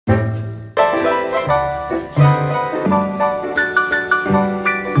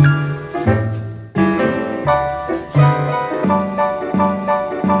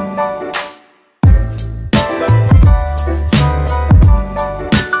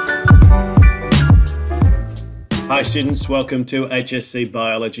Hi students, welcome to HSC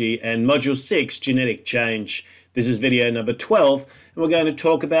Biology and Module 6, Genetic Change. This is video number 12 and we're going to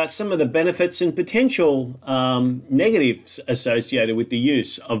talk about some of the benefits and potential negatives associated with the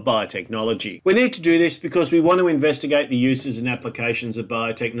use of biotechnology. We need to do this because we want to investigate the uses and applications of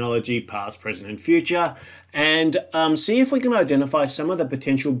biotechnology, past, present and future, and see if we can identify some of the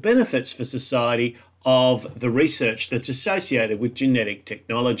potential benefits for society of the research that's associated with genetic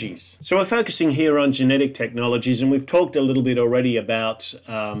technologies. So we're focusing here on genetic technologies, and we've talked a little bit already about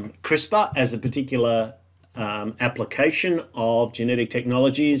CRISPR as a particular application of genetic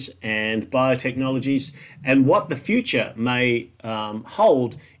technologies and biotechnologies, and what the future may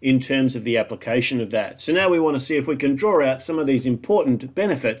hold in terms of the application of that. So now we want to see if we can draw out some of these important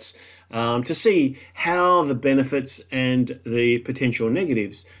benefits to see how the benefits and the potential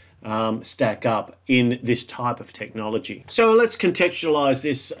negatives stack up in this type of technology. So let's contextualize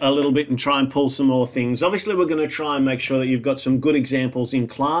this a little bit and try and pull some more things. Obviously, we're going to try and make sure that you've got some good examples in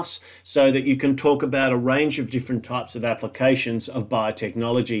class so that you can talk about a range of different types of applications of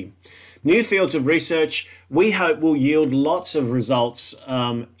biotechnology. New fields of research, we hope, will yield lots of results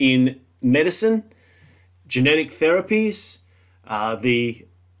in medicine, genetic therapies, the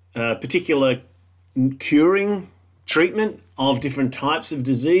particular curing, treatment of different types of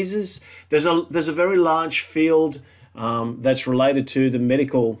diseases. There's a very large field that's related to the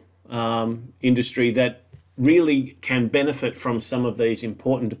medical industry that really can benefit from some of these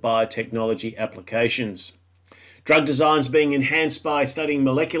important biotechnology applications. Drug design is being enhanced by studying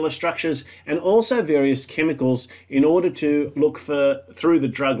molecular structures and also various chemicals in order to look through the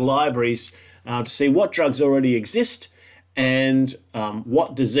drug libraries to see what drugs already exist and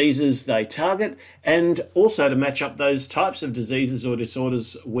what diseases they target, and also to match up those types of diseases or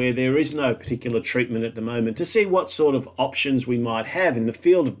disorders where there is no particular treatment at the moment, to see what sort of options we might have in the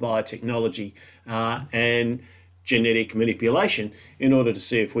field of biotechnology and genetic manipulation in order to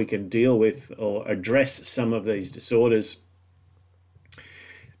see if we can deal with or address some of these disorders.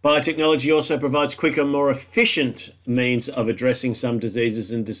 Biotechnology also provides quicker, more efficient means of addressing some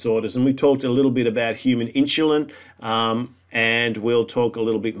diseases and disorders. And we talked a little bit about human insulin, and we'll talk a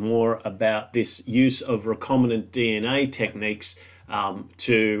little bit more about this use of recombinant DNA techniques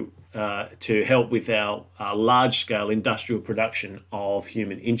to help with our large-scale industrial production of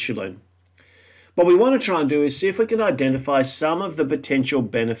human insulin. What we want to try and do is see if we can identify some of the potential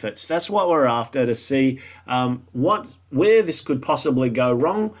benefits. That's what we're after, to see where this could possibly go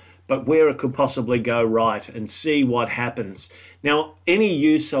wrong, but where it could possibly go right, and see what happens. Now, any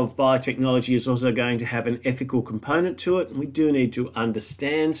use of biotechnology is also going to have an ethical component to it, and we do need to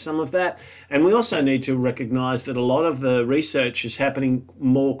understand some of that. And we also need to recognize that a lot of the research is happening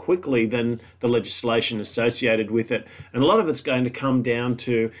more quickly than the legislation associated with it. And a lot of it's going to come down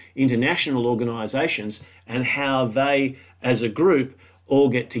to international organizations and how they, as a group, all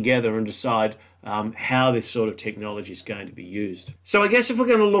get together and decide how this sort of technology is going to be used. So I guess if we're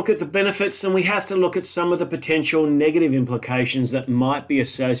going to look at the benefits, then we have to look at some of the potential negative implications that might be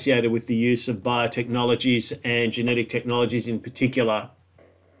associated with the use of biotechnologies and genetic technologies in particular.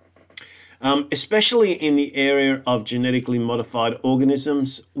 Especially in the area of genetically modified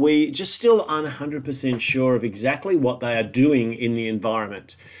organisms, we just still aren't 100% sure of exactly what they are doing in the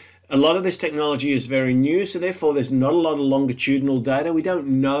environment. A lot of this technology is very new, so therefore there's not a lot of longitudinal data. We don't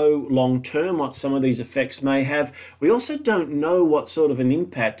know long-term what some of these effects may have. We also don't know what sort of an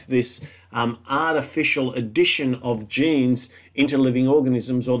impact this artificial addition of genes into living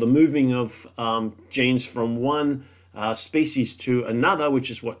organisms, or the moving of genes from one species to another, which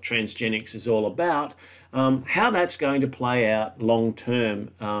is what transgenics is all about, how that's going to play out long-term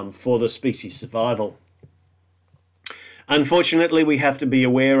for the species survival. Unfortunately, we have to be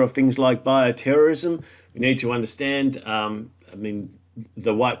aware of things like bioterrorism. We need to understand,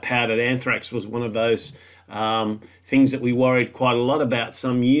 the white powdered anthrax was one of those things that we worried quite a lot about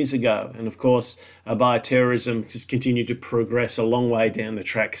some years ago. And of course, bioterrorism just continued to progress a long way down the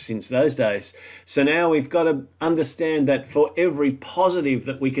track since those days. So now we've got to understand that for every positive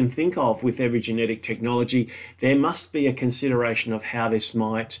that we can think of with every genetic technology, there must be a consideration of how this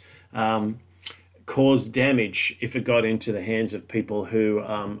might cause damage if it got into the hands of people who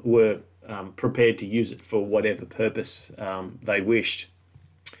were prepared to use it for whatever purpose they wished.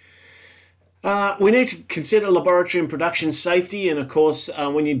 We need to consider laboratory and production safety, and of course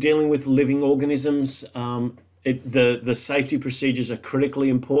when you're dealing with living organisms, the safety procedures are critically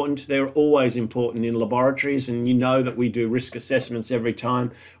important. They're always important in laboratories, and you know that we do risk assessments every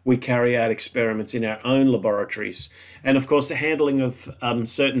time we carry out experiments in our own laboratories. And of course, the handling of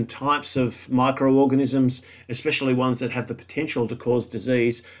certain types of microorganisms, especially ones that have the potential to cause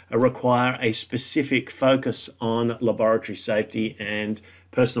disease, require a specific focus on laboratory safety and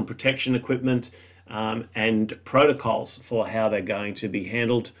personal protection equipment and protocols for how they're going to be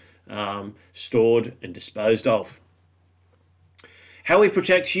handled, stored and disposed of. How we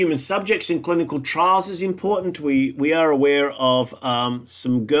protect human subjects in clinical trials is important. We are aware of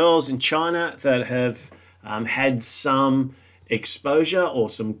some girls in China that have had some exposure or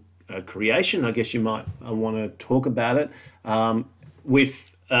some creation, I guess you might want to talk about it,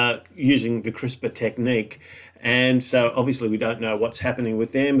 with using the CRISPR technique. And so obviously we don't know what's happening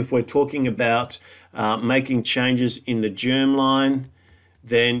with them. If we're talking about making changes in the germline,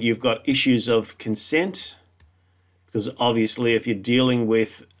 then you've got issues of consent, because obviously if you're dealing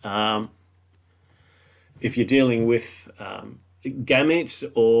with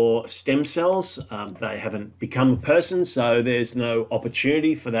gametes or stem cells, they haven't become a person, so there's no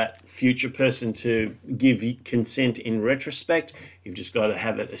opportunity for that future person to give consent in retrospect. You've just got to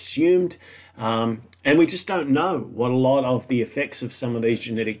have it assumed. And we just don't know what a lot of the effects of some of these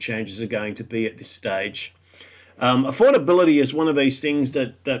genetic changes are going to be at this stage. Affordability is one of these things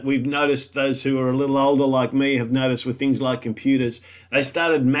that we've noticed. Those who are a little older like me have noticed with things like computers. They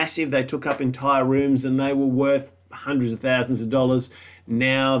started massive, they took up entire rooms, and they were worth hundreds of thousands of dollars.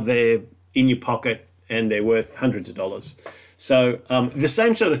 Now they're in your pocket and they're worth hundreds of dollars. So the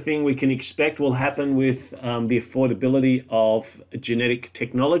same sort of thing we can expect will happen with the affordability of genetic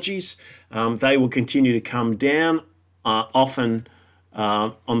technologies. They will continue to come down, often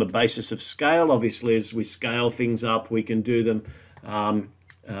on the basis of scale. Obviously, as we scale things up, we can do them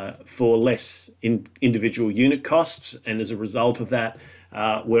for less individual unit costs, and as a result of that,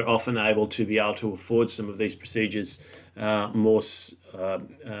 we're often able to afford some of these procedures more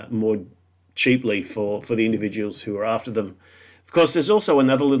cheaply for the individuals who are after them. Of course, there's also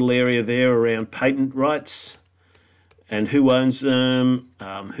another little area there around patent rights and who owns them,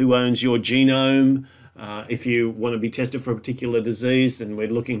 who owns your genome. If you want to be tested for a particular disease, then we're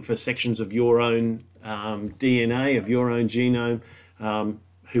looking for sections of your own DNA, of your own genome,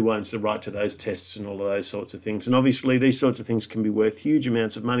 who owns the right to those tests and all of those sorts of things. And obviously these sorts of things can be worth huge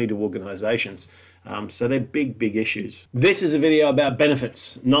amounts of money to organisations. So they're big, big issues. This is a video about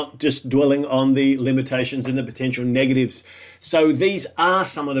benefits, not just dwelling on the limitations and the potential negatives. So these are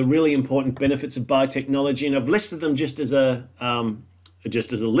some of the really important benefits of biotechnology, and I've listed them just as a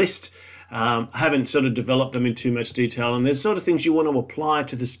list. I haven't sort of developed them in too much detail, and there's sort of things you want to apply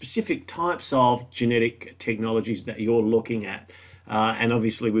to the specific types of genetic technologies that you're looking at. And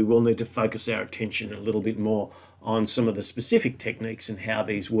obviously we will need to focus our attention a little bit more on some of the specific techniques and how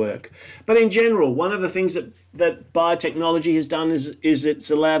these work. But in general, one of the things that biotechnology has done is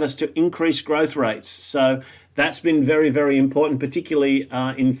it's allowed us to increase growth rates. So that's been very, very important, particularly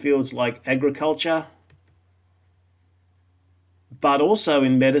in fields like agriculture, but also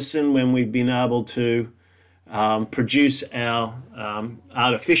in medicine, when we've been able to produce our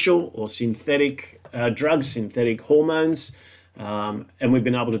artificial or synthetic drugs, synthetic hormones, and we've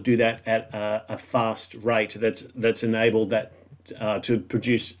been able to do that at a fast rate that's enabled that to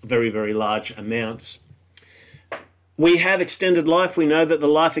produce very, very large amounts. We have extended life. We know that the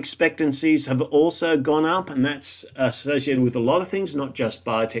life expectancies have also gone up, and that's associated with a lot of things, not just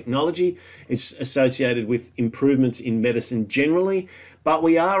biotechnology. It's associated with improvements in medicine generally, but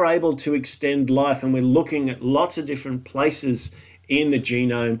we are able to extend life, and we're looking at lots of different places in the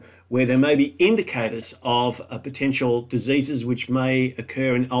genome where there may be indicators of potential diseases which may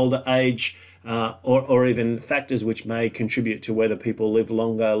occur in older age, or even factors which may contribute to whether people live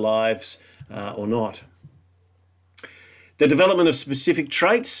longer lives or not. The development of specific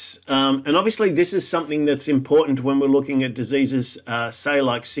traits, and obviously this is something that's important when we're looking at diseases, say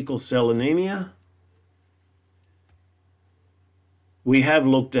like sickle cell anemia. We have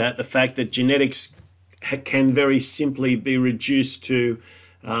looked at the fact that genetics can very simply be reduced to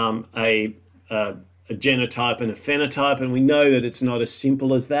a genotype and a phenotype, and we know that it's not as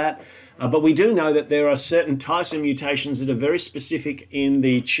simple as that. But we do know that there are certain types of mutations that are very specific in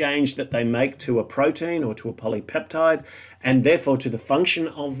the change that they make to a protein or to a polypeptide, and therefore to the function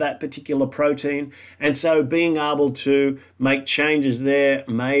of that particular protein. And so being able to make changes there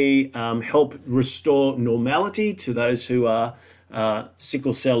may help restore normality to those who are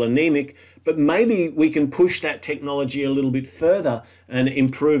sickle cell anemic, but maybe we can push that technology a little bit further and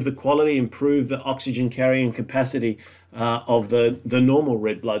improve the quality, improve the oxygen carrying capacity of the normal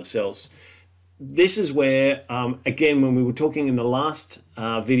red blood cells. this is where, again, when we were talking in the last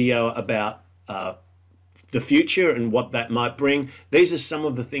video about the future and what that might bring, these are some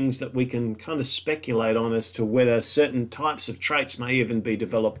of the things that we can kind of speculate on as to whether certain types of traits may even be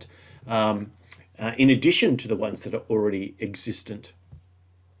developed in addition to the ones that are already existent.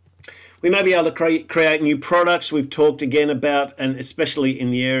 We may be able to create new products. We've talked again about, and especially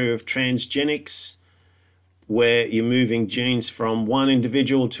in the area of transgenics, where you're moving genes from one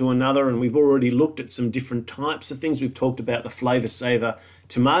individual to another, and we've already looked at some different types of things. We've talked about the flavor saver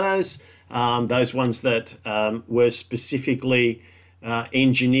tomatoes, those ones that were specifically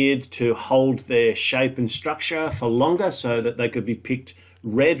engineered to hold their shape and structure for longer so that they could be picked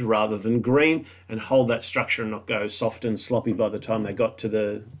red rather than green and hold that structure and not go soft and sloppy by the time they got to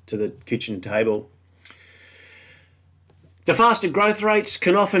the kitchen table. The faster growth rates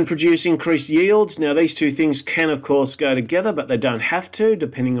can often produce increased yields. Now, these two things can, of course, go together, but they don't have to,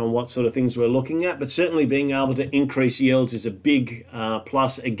 depending on what sort of things we're looking at. But certainly being able to increase yields is a big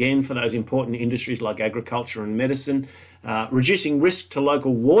plus, again, for those important industries like agriculture and medicine. Reducing risk to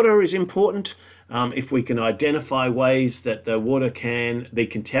local water is important. If we can identify ways that the water can be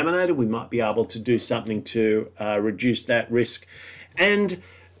contaminated, we might be able to do something to reduce that risk. And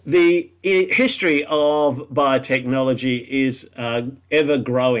the history of biotechnology is ever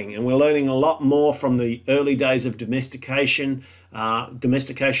growing, and we're learning a lot more from the early days of domestication.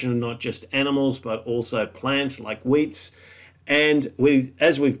 Domestication of not just animals, but also plants like wheats. And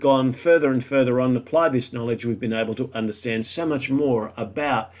as we've gone further and further on and apply this knowledge, we've been able to understand so much more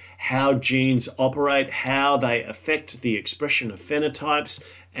about how genes operate, how they affect the expression of phenotypes,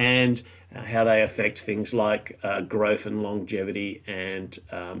 and how they affect things like growth and longevity and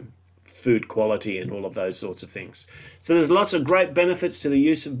food quality and all of those sorts of things. So there's lots of great benefits to the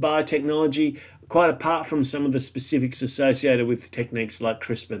use of biotechnology, quite apart from some of the specifics associated with techniques like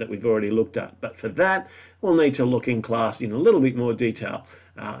CRISPR that we've already looked at. But for that, we'll need to look in class in a little bit more detail.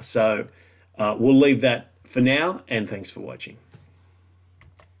 So we'll leave that for now, and thanks for watching.